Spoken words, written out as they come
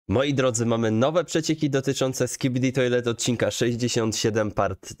Moi drodzy, mamy nowe przecieki dotyczące Skibidi Toilet odcinka 67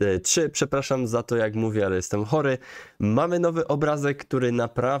 part 3. Przepraszam za to, jak mówię, ale jestem chory. Mamy nowy obrazek, który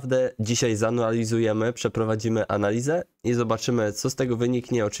naprawdę dzisiaj zanalizujemy, przeprowadzimy analizę i zobaczymy, co z tego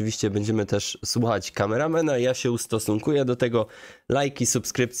wyniknie. Oczywiście będziemy też słuchać kameramena. Ja się ustosunkuję do tego. Lajki,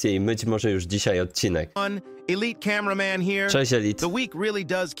 subskrypcje i być może już dzisiaj odcinek. Elite cameraman here. Cześć, Elite. The week really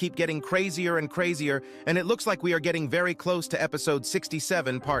does keep getting crazier and crazier, and it looks like we are getting very close to episode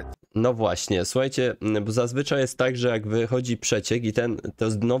 67 part. No właśnie, słuchajcie, bo zazwyczaj jest tak, że jak wychodzi przeciek i to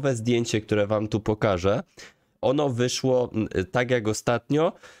nowe zdjęcie, które wam tu pokażę, ono wyszło tak jak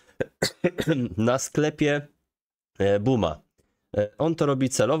ostatnio na sklepie Booma. On to robi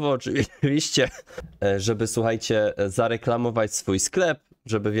celowo oczywiście, żeby, słuchajcie, zareklamować swój sklep,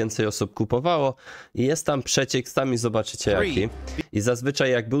 żeby więcej osób kupowało i jest tam przeciek, sami zobaczycie jaki. I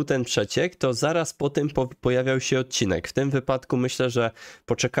zazwyczaj jak był ten przeciek, to zaraz po tym pojawiał się odcinek. W tym wypadku myślę, że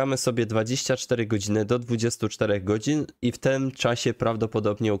poczekamy sobie 24 godziny do 24 godzin i w tym czasie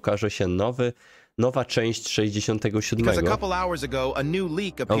prawdopodobnie ukaże się nowa część 67.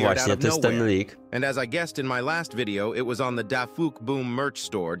 No właśnie, to jest ten leak.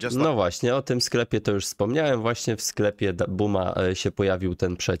 No właśnie, o tym sklepie to już wspomniałem. Właśnie w sklepie Booma się pojawił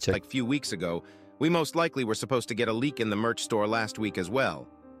ten przeciek. Like few weeks ago, we most likely were supposed to get a leak in the merch store last week as well.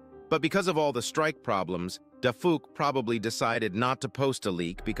 But because of all the strike problems, Dafouk probably decided not to post a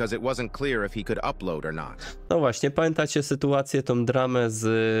leak because it wasn't clear if he could upload or not. No właśnie, pamiętacie sytuację, tą dramę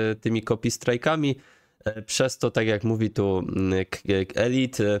z tymi copy strajkami? Przez to, tak jak mówi tu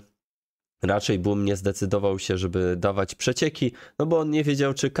Elite, raczej Boom nie zdecydował się, żeby dawać przecieki, no bo on nie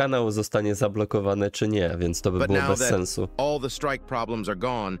wiedział, czy kanał zostanie zablokowany, czy nie, więc to by było bez sensu. All the strike problems are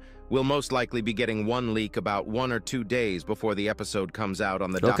gone, we'll most likely be getting one leak about 1 or 2 days before the episode comes out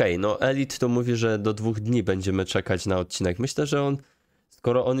on the Okej, no Elite to mówi, że do 2 dni będziemy czekać na odcinek. Myślę, że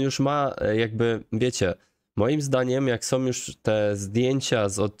skoro on już ma jakby, wiecie, moim zdaniem, jak są już te zdjęcia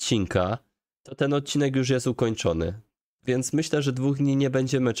z odcinka, to ten odcinek już jest ukończony. Więc myślę, że 2 dni nie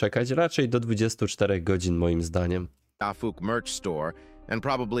będziemy czekać, raczej do 24 godzin moim zdaniem. Dafouk merch store and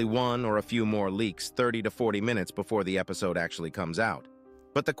probably one or a few more leaks 30 to 40 minutes before the episode actually comes out.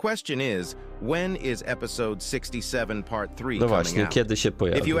 But the question is, when is episode 67 part 3 no właśnie, coming out? kiedy się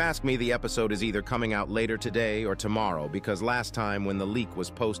pojawi? If you ask me, the episode is either coming out later today or tomorrow, because last time when the leak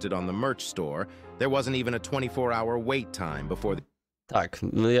was posted on the merch store, there wasn't even a 24-hour wait time before the... Tak,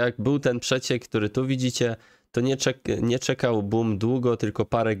 no jak był ten przeciek, który tu widzicie, to nie czekał Boom długo, tylko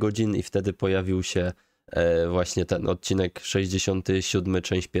parę godzin i wtedy pojawił się właśnie ten odcinek 67,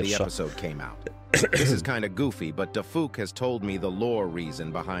 część pierwsza. The episode came out. This is kind of goofy, but Dafouk has told me the lore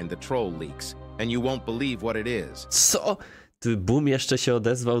reason behind the troll leaks, and you won't believe what it is. Co? Boom jeszcze się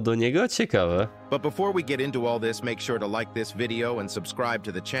odezwał do niego? Ciekawe. But before we get into all this, make sure to like this video and subscribe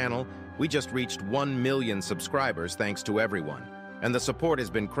to the channel. We just reached 1 million subscribers thanks to everyone, and the support has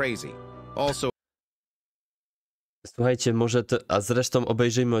been crazy. Also, słuchajcie, może to, a zresztą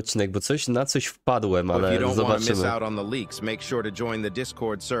obejrzyjmy odcinek, bo na coś wpadłem, ale zobaczymy. Make sure to join the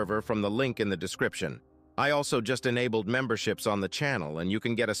Discord server from the link in the description. I also just enabled memberships on the channel, and you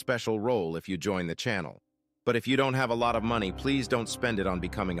can get a special role if you join the channel. But if you don't have a lot of money, please don't spend it on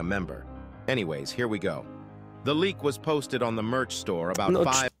becoming a member. Anyways, here we go. The leak was posted on the merch store about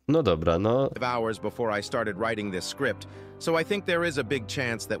 5 hours before I started writing this script, so I think there is a big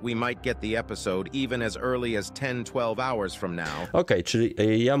chance that we might get the episode even as early as 10-12 hours from now. Okej, czyli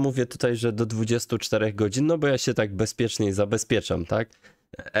ja mówię tutaj, że do 24 godzin, no bo ja się tak bezpieczniej zabezpieczam, tak?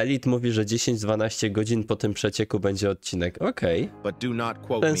 Elite mówi, że 10-12 godzin po tym przecieku będzie odcinek. Okej. But do not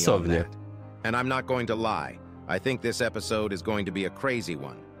quote me on that. And I'm not going to lie. I think this episode is going to be a crazy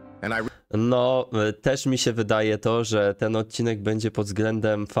one. No, też mi się wydaje to, że ten odcinek będzie pod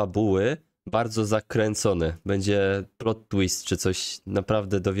względem fabuły bardzo zakręcony. Będzie plot twist czy coś,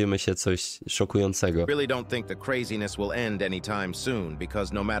 naprawdę dowiemy się coś szokującego. Really don't think the craziness will end anytime soon,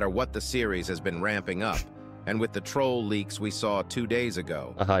 because no matter what the series has been ramping up, and with the troll leaks we saw 2 days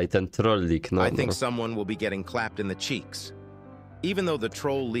ago. Aha, i ten troll leak, no. I think someone will be getting clapped in the cheeks. Even though the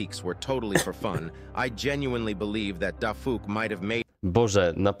troll leaks were totally for fun, I genuinely believe that Dafouk might have made...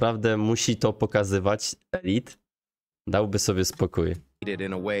 Boże, naprawdę musi to pokazywać Elite? Dałby sobie spokój.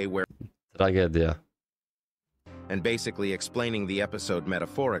 ...in a way where... Tragedia. And basically explaining the episode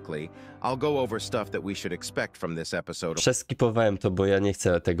metaphorically, I'll go over stuff that we should expect from this episode. Przeskipowałem to, bo ja nie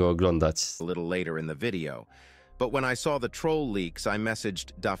chcę tego oglądać. A little later in the video. But when I saw the troll leaks, I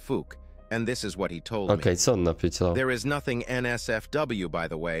messaged Dafouk. And this is what he told me. Co on napisał? There is nothing NSFW, by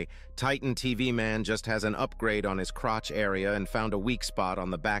the way. Titan TV Man just has an upgrade on his crotch area and found a weak spot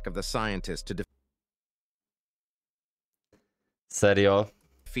on the back of the scientist to Serio?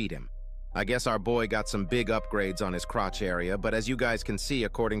 feed him. I guess our boy got some big upgrades on his crotch area, but as you guys can see,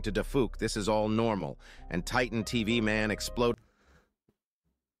 according to Defuk, this is all normal, and Titan TV Man exploded.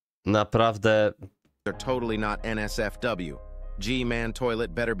 Naprawdę. They're totally not NSFW. G-Man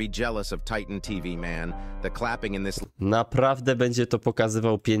Toilet better be jealous of Titan TV Man. The clapping in this... Naprawdę będzie to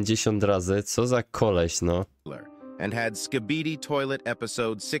pokazywał 50 razy. Co za koleś, no. And had Skibidi Toilet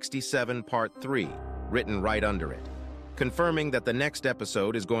Episode 67 Part 3 written right under it, confirming that the next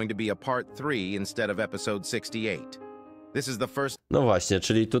episode is going to be a Part 3 instead of Episode 68. This is the first... No właśnie,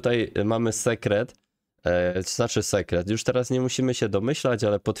 czyli tutaj mamy sekret. Znaczy sekret. Już teraz nie musimy się domyślać,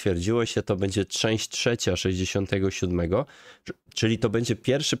 ale potwierdziło się, to będzie część trzecia 67, czyli to będzie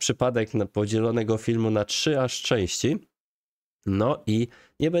pierwszy przypadek podzielonego filmu na 3 aż części. No i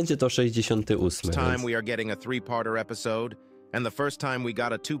nie będzie to 68. Time we are getting a 3-parter episode, and the first time we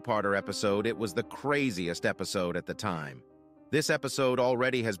got a 2-parter episode, it was the craziest episode at the time. This episode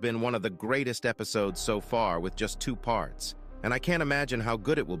already has been one of the greatest episodes so far with just 2 parts, and I can't imagine how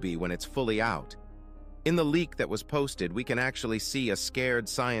good it will be when it's fully out. In the leak that was posted, we can actually see a scared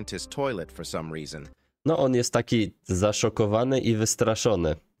scientist toilet for some reason. No on jest taki zaszokowany i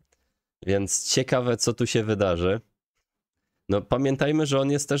wystraszony, więc ciekawe co tu się wydarzy. No pamiętajmy, że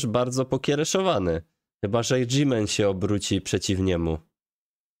on jest też bardzo pokiereszowany. Chyba, że G-Man się obróci przeciw niemu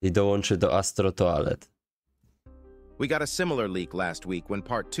i dołączy do Astro Toilet. We got a similar leak last week when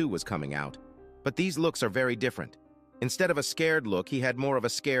part 2 was coming out, but these looks are very different. Instead of a scared look, he had more of a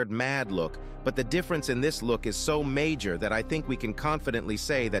scared mad look, but the difference in this look is so major that I think we can confidently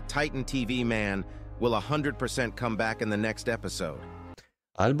say that Titan TV Man will 100% come back in the next episode.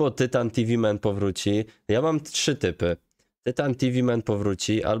 Albo Titan TV Man powróci. Ja mam 3 typy. Titan TV Man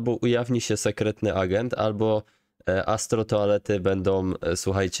powróci, albo ujawni się sekretny agent, albo Astro Toalety będą,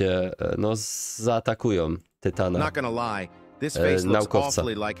 słuchajcie, no zaatakują Tytana. Not gonna lie, this face looks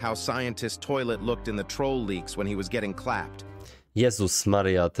awfully like how Scientist Toilet looked in the troll leaks when he was getting clapped. Jezus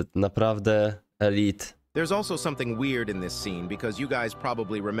Maria, naprawdę elite. There's also something weird in this scene because you guys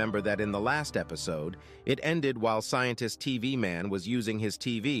probably remember that in the last episode, it ended while Scientist TV Man was using his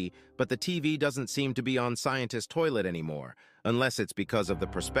TV, but the TV doesn't seem to be on Scientist Toilet anymore. Unless it's because of the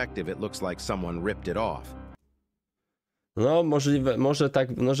perspective, it looks like someone ripped it off. No możliwe, może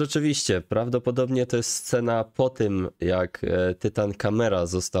tak, no rzeczywiście, prawdopodobnie to jest scena po tym, jak Tytan Kamera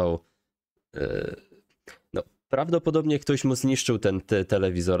został... No, prawdopodobnie ktoś mu zniszczył ten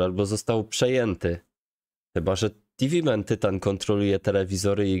telewizor albo został przejęty. Chyba że TV Man Tytan kontroluje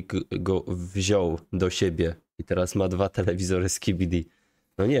telewizory i go wziął do siebie. I teraz ma 2 telewizory Skibidi.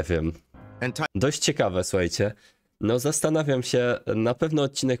 No nie wiem. Dość ciekawe, słuchajcie. No zastanawiam się, na pewno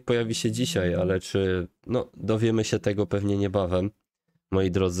odcinek pojawi się dzisiaj, ale czy... No dowiemy się tego pewnie niebawem,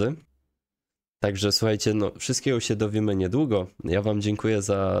 moi drodzy. Także słuchajcie, no wszystkiego się dowiemy niedługo. Ja wam dziękuję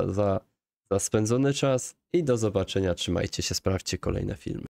za spędzony czas i do zobaczenia. Trzymajcie się, sprawdźcie kolejne filmy.